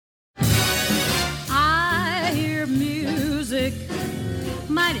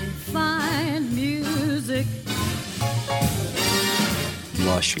mighty fine music.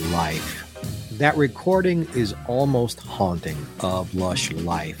 Lush Life. That recording is almost haunting of Lush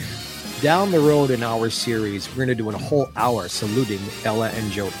Life. Down the road in our series, we're going to do a whole hour saluting Ella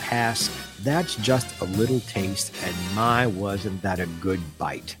and Joe Pass. That's just a little taste, and my, wasn't that a good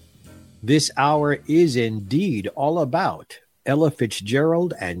bite. This hour is indeed all about Ella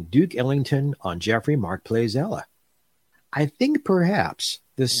Fitzgerald and Duke Ellington on Jeffrey Mark Plays Ella. I think perhaps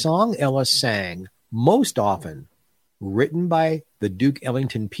the song Ella sang most often, written by the Duke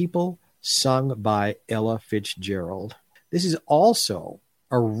Ellington people, sung by Ella Fitzgerald. This is also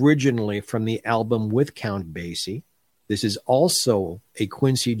originally from the album with Count Basie. This is also a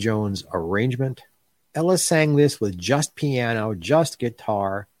Quincy Jones arrangement. Ella sang this with just piano, just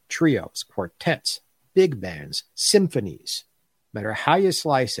guitar, trios, quartets, big bands, symphonies. No matter how you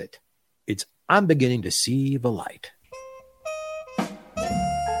slice it, it's I'm Beginning to See the Light.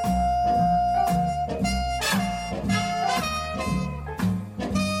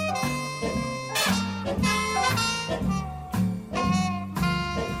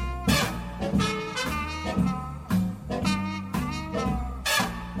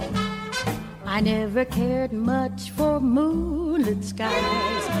 I never cared much for moonlit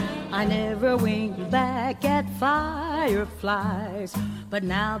skies. I never winked back at fireflies. But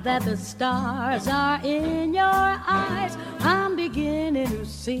now that the stars are in your eyes, I'm beginning to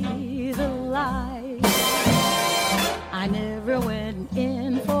see the light. I never went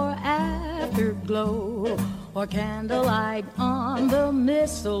in for afterglow or candlelight on the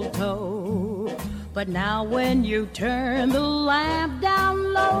mistletoe. But now when you turn the lamp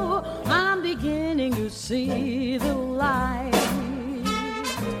down low, I'm beginning to see the light.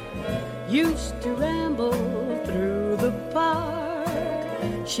 Used to ramble through the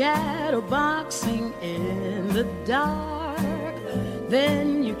park, shadow boxing in the dark.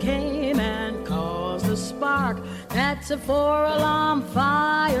 Then you came and caused a spark. That's a 4-alarm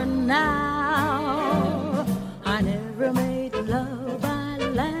fire now. I never made love by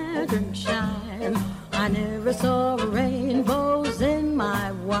lantern shine. I never saw rainbows in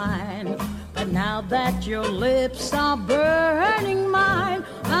my wine. But now that your lips are burning mine,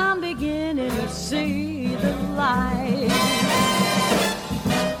 I'm beginning to see the light.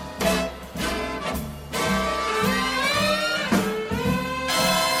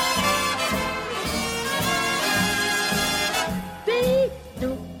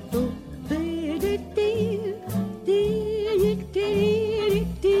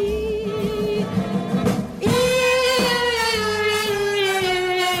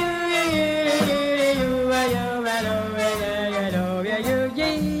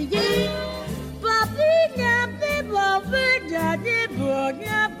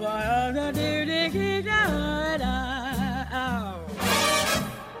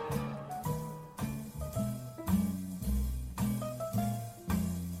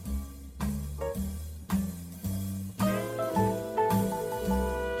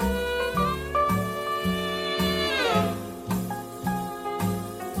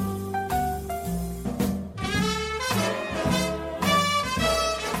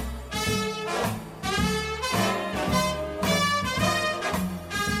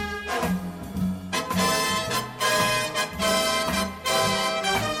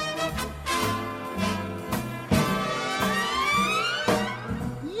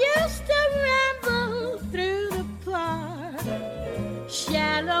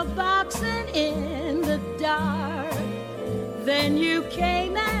 Then you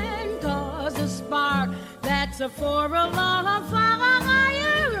came and caused a spark. That's a 4-alarm fire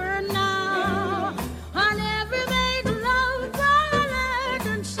now. I never made love by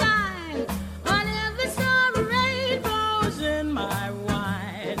lantern shine. I never saw rainbows in my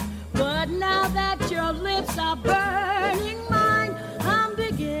wine. But now that your lips are burning mine, I'm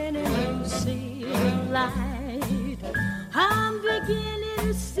beginning to see the light. I'm beginning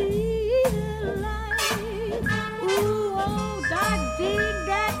to see the light. Ooh, oh, I dig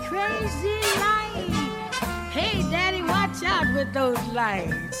that crazy light. Hey, Daddy, watch out with those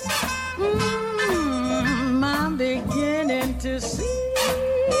lights. I'm beginning to see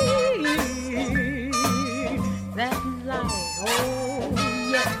that light. Oh,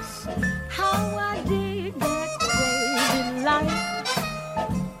 yes, how I dig that crazy light.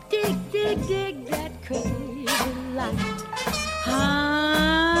 Dig that crazy light.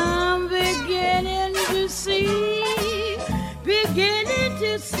 I'm beginning to see the light.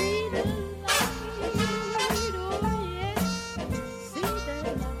 Oh, yes, see the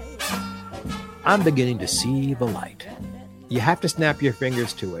light. I'm beginning to see the light. You have to snap your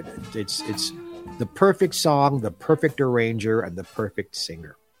fingers to it. It's The perfect song, the perfect arranger, and the perfect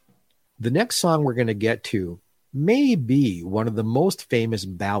singer. The next song we're going to get to may be one of the most famous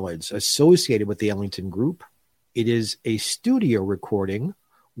ballads associated with the Ellington Group. It is a studio recording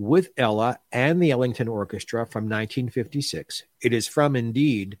with Ella and the Ellington Orchestra from 1956. It is from,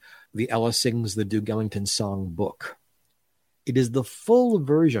 indeed, the Ella Sings the Duke Ellington Song book. It is the full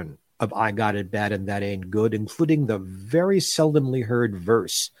version of I Got It Bad and That Ain't Good, including the very seldomly heard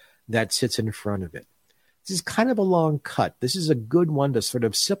verse that sits in front of it. This is kind of a long cut. This is a good one to sort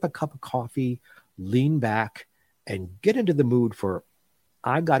of sip a cup of coffee, lean back, and get into the mood for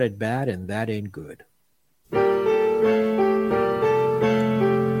I Got It Bad and That Ain't Good.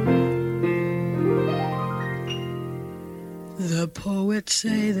 The poets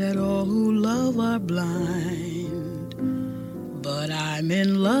say that all who love are blind, but I'm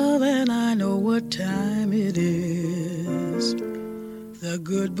in love and I know what time it is. The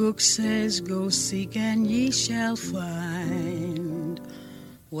good book says, go seek and ye shall find.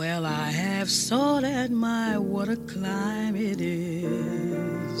 Well, I have sought and my, what a climb it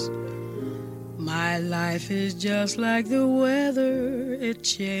is. My life is just like the weather, it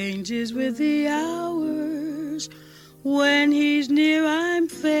changes with the hours. When he's near, I'm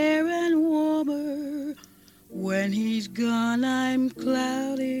fair and warmer. When he's gone, I'm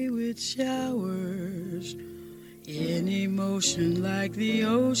cloudy with showers. In emotion like the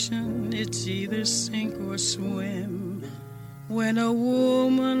ocean, it's either sink or swim. When a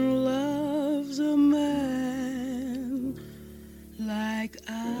woman loves a man like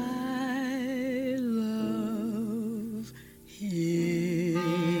I love him.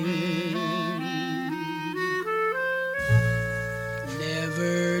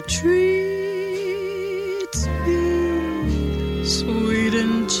 Never treats me sweet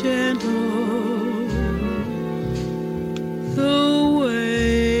and gentle the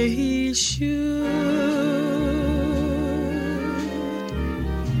way he should.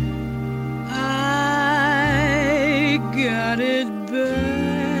 I got it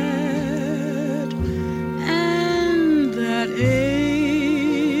bad, and that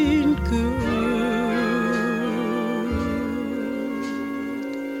ain't good.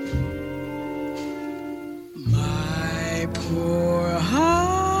 My poor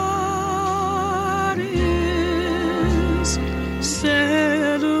heart is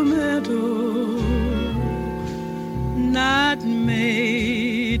sentimental, not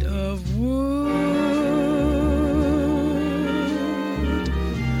made of wood.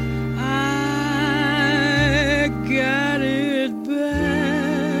 I got it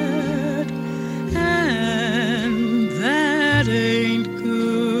bad, and that ain't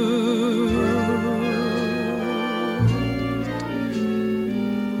good.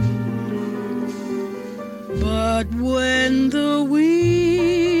 But when the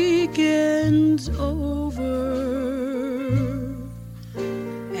weekend's over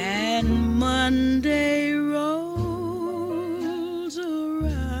and Monday rolls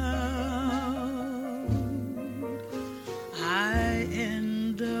around, I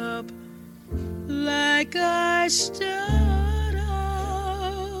end up like I start out,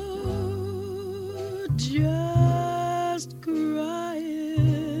 just crying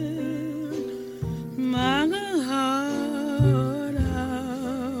my heart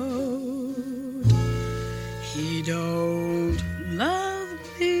out. He don't love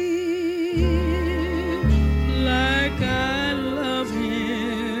me like I love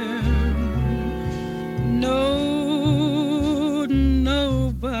him. No,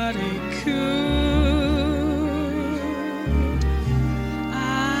 nobody could.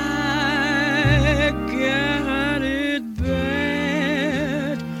 I got it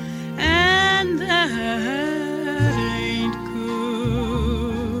bad, and that ain't good.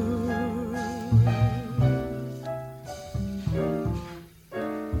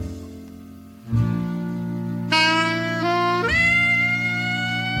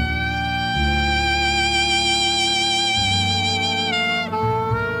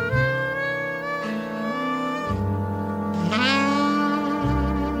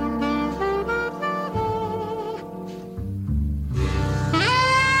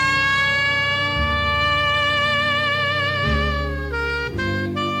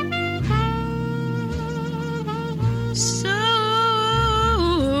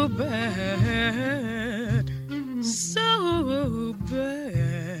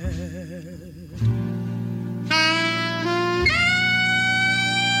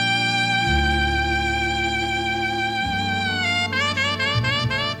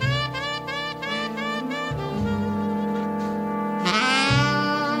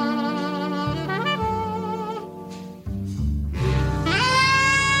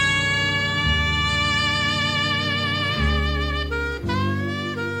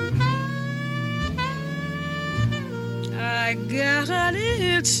 that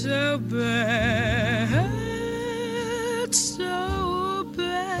it's so bad, so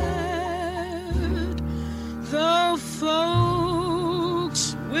bad. Though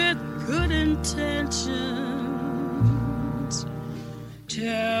folks with good intentions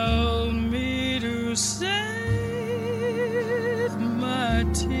tell me to save my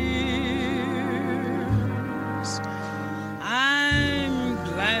tears, I'm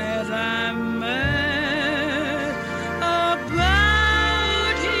glad I'm mad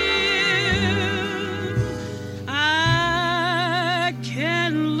about him. I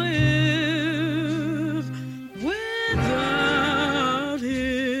can live without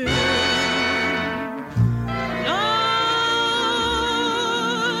him. Not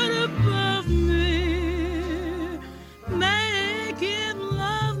above me, make him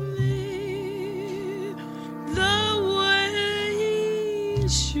love me the way he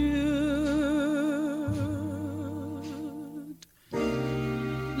should.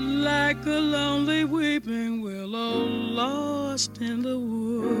 Like a lonely weeping willow lost in the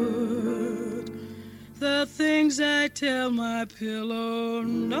wood, the things I tell my pillow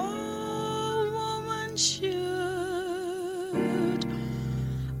no woman should.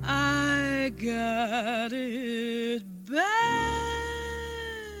 I got it bad,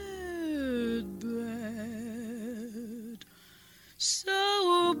 bad,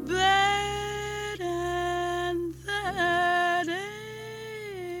 so bad, and that ain't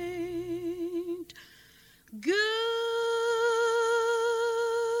good.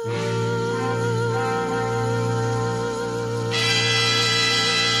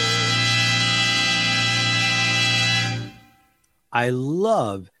 I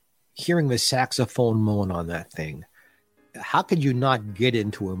love hearing the saxophone moan on that thing. How could you not get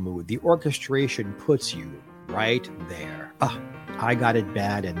into a mood? The orchestration puts you right there. I got it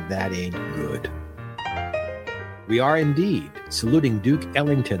bad, and that ain't good. We are indeed saluting Duke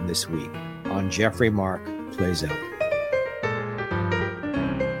Ellington this week on Jeffrey Mark Plays Ella.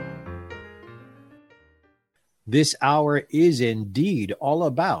 This hour is indeed all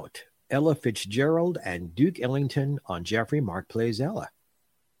about Ella Fitzgerald and Duke Ellington on Jeffrey Mark Plays Ella.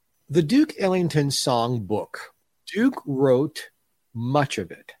 The Duke Ellington Song Book. Duke wrote much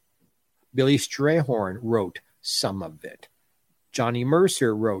of it. Billy Strayhorn wrote some of it. Johnny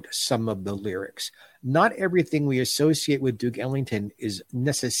Mercer wrote some of the lyrics. Not everything we associate with Duke Ellington is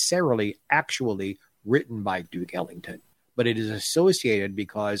necessarily actually written by Duke Ellington, but it is associated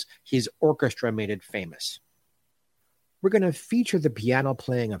because his orchestra made it famous. We're going to feature the piano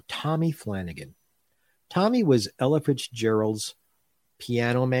playing of Tommy Flanagan. Tommy was Ella Fitzgerald's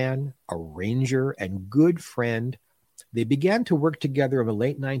piano man, arranger, and good friend. They began to work together in the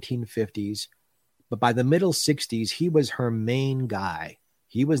late 1950s, but by the middle 60s, he was her main guy.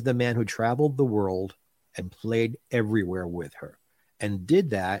 He was the man who traveled the world and played everywhere with her, and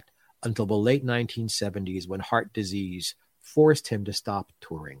did that until the late 1970s when heart disease forced him to stop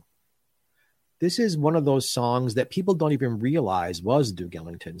touring. This is one of those songs that people don't even realize was Duke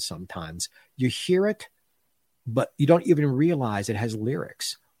Ellington sometimes. You hear it, but you don't even realize it has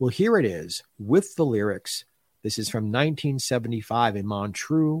lyrics. Well, here it is with the lyrics. This is from 1975 in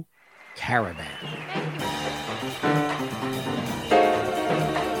Montreux, Caravan.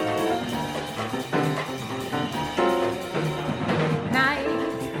 Night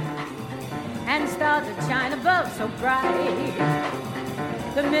and stars that shine above so bright,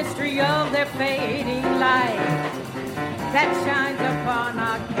 the mystery of their fading light that shines upon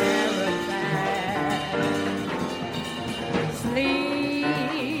our caravan.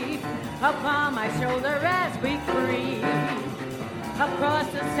 Sleep upon my shoulder as we creep across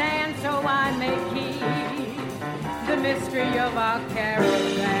the sand so I may keep the mystery of our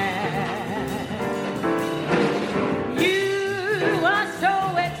caravan. You are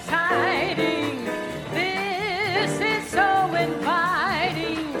so exciting, this is so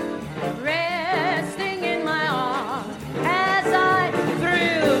inviting, resting in my arms as I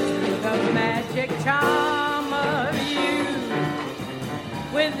thrill to the magic charm of you.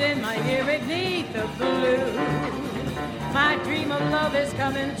 Within my ear beneath the blue, my dream of love is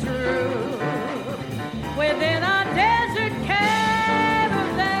coming true. Within our desert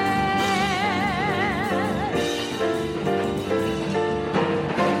caravan,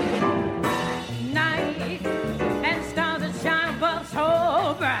 night and stars that shine above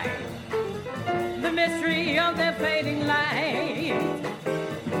so bright, the mystery of their fading light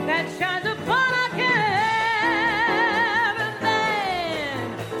that shines upon our caravan.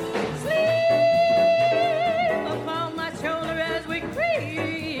 Sleep upon my shoulder as we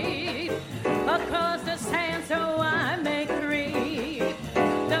creep across the sand so I may creep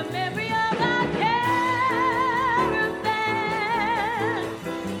the memory of our caravan.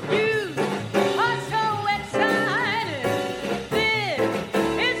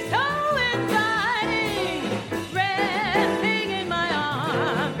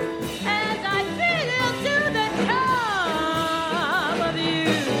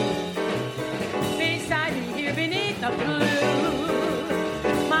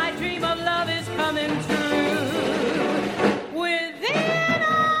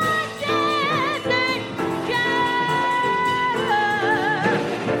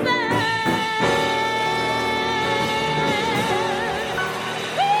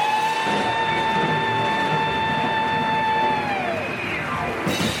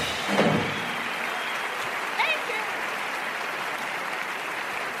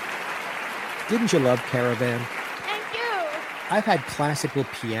 Didn't you love Caravan? Thank you. I've had classical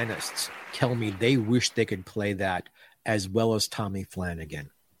pianists tell me they wish they could play that as well as Tommy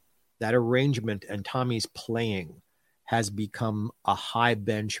Flanagan. That arrangement and Tommy's playing has become a high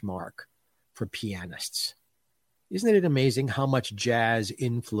benchmark for pianists. Isn't it amazing how much jazz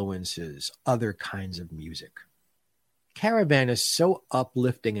influences other kinds of music? Caravan is so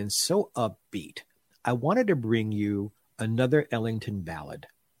uplifting and so upbeat. I wanted to bring you another Ellington ballad.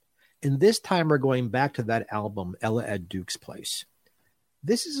 And this time we're going back to that album, Ella at Duke's Place.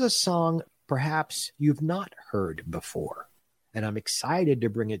 This is a song perhaps you've not heard before, and I'm excited to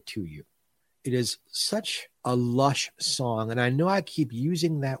bring it to you. It is such a lush song, and I know I keep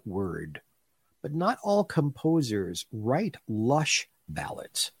using that word, but not all composers write lush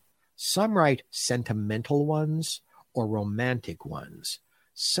ballads. Some write sentimental ones or romantic ones.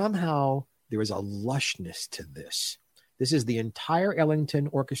 Somehow there is a lushness to this. This is the entire Ellington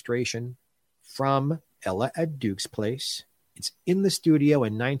orchestration from Ella at Duke's Place. It's in the studio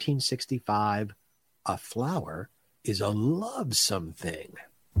in 1965. A flower is a lovesome thing.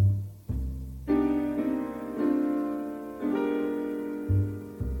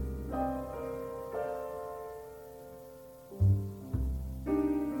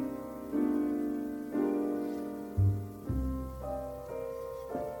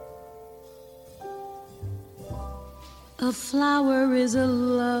 A flower is a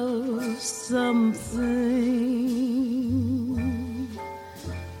lovesome thing,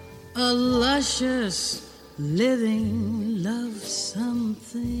 a luscious, living, lovesome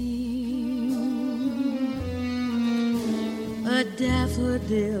thing. A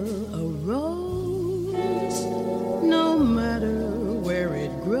daffodil, a rose, no matter where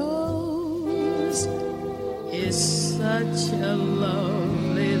it grows, is such a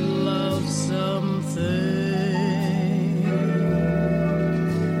lovely, lovesome thing.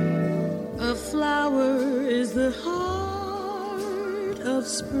 A flower is the heart of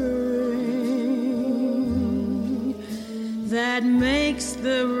spring that makes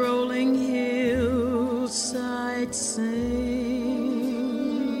the rolling hillside sing.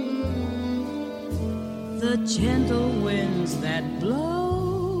 The gentle winds that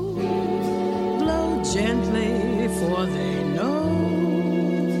blow, blow gently, for they know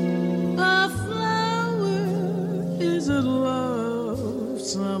a flower is a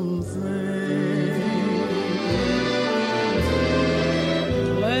lovesome thing.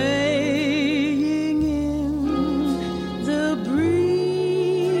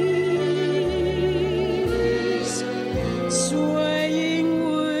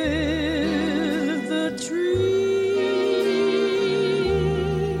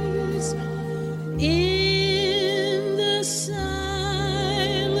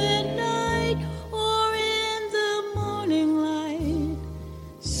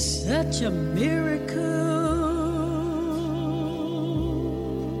 A miracle.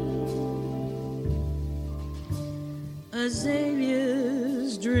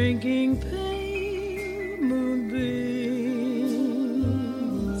 Azaleas drinking pale moonbeams,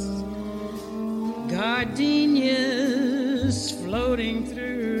 gardenias floating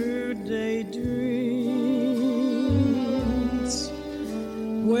through daydreams,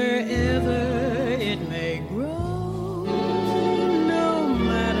 wherever it may grow.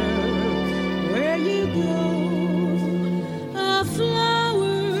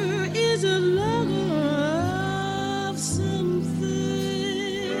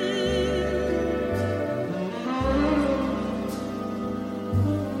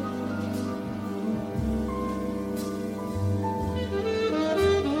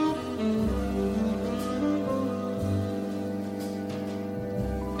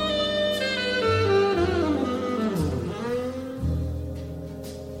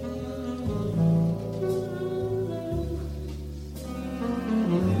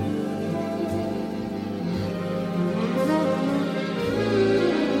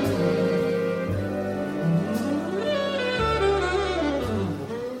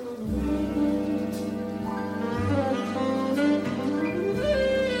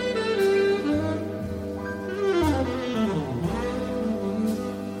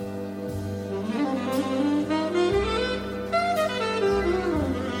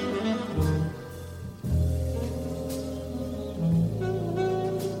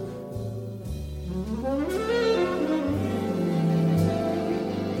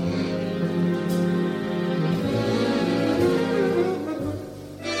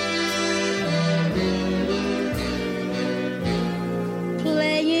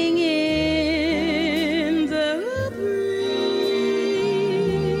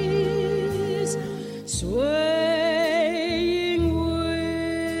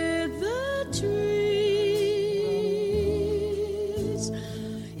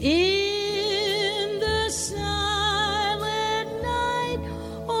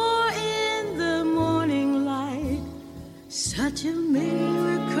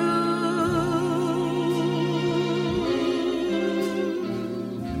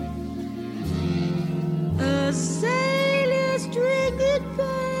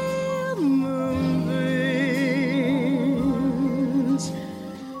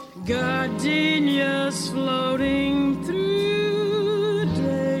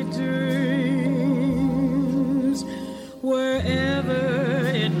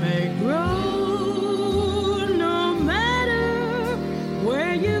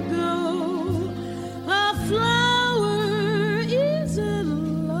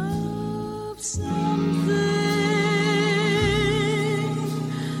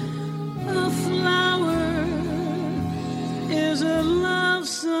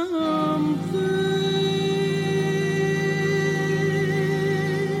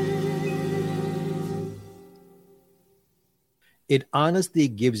 It honestly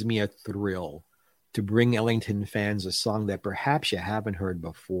gives me a thrill to bring Ellington fans a song that perhaps you haven't heard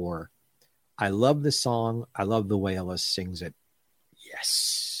before. I love the song. I love the way Ella sings it.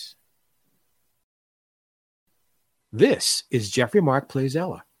 Yes. This is Jeffrey Mark Plays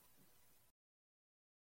Ella.